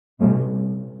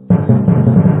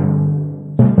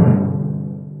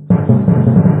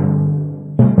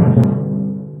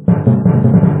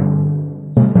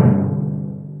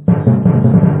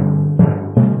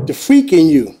freaking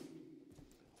you.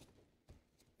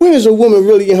 When is a woman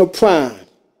really in her prime?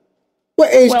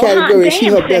 What age category is she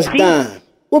her best dime?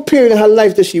 What period in her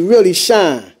life does she really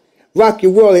shine? Rock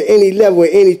your world at any level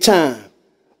at any time.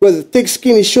 Whether thick,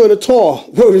 skinny, short, or tall,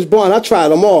 word is born, I try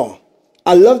them all.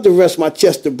 I love to rest my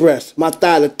chest to breast, my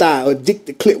thigh to thigh, or dick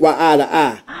to clit while eye to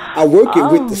eye. I work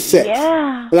it with the sex.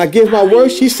 Yeah. When I give my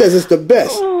word, she says it's the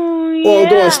best. Or I'm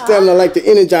doing stamina like the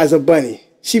Energizer bunny.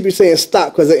 She be saying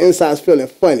stop because her inside's feeling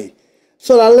funny.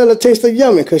 So I let her taste the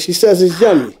yummy because she says it's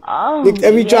yummy. Licked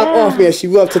every drop off me as she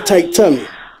rubs her tight tummy.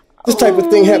 This type of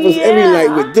thing happens every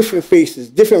night with different faces,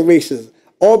 different races.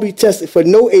 All be tested for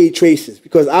no age traces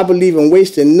because I believe in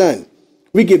wasting none.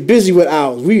 We get busy with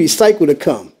ours. We recycle to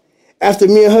come. After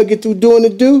me and her get through doing the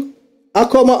do, I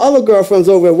call my other girlfriends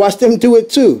over and watch them do it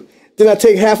too. Then I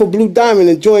take half a blue diamond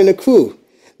and join the crew.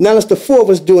 Now it's the four of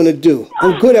us doing the do.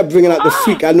 I'm good at bringing out the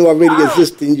freak I know already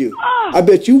exists in you. I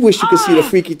bet you wish you could see the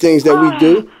freaky things that we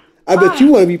do. I bet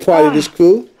you want to be part of this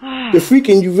crew. The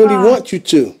freaking you really want you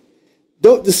to.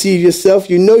 Don't deceive yourself,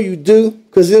 you know you do.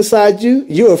 Cause inside you,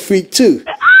 you're a freak too.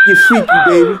 Get freaky,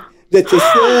 baby. Let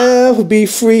yourself be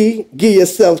free. Give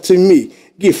yourself to me.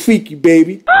 Get freaky,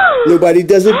 baby. Nobody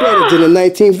does it better than the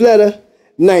 19th letter.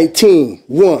 19,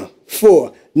 1,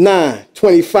 4, 9,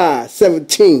 25,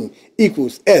 17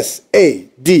 equals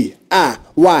SADIYQ.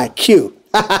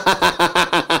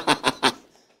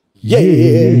 Yeah.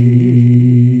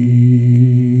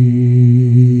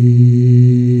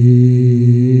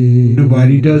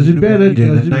 Nobody does it better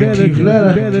than the 19th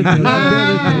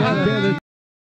letter.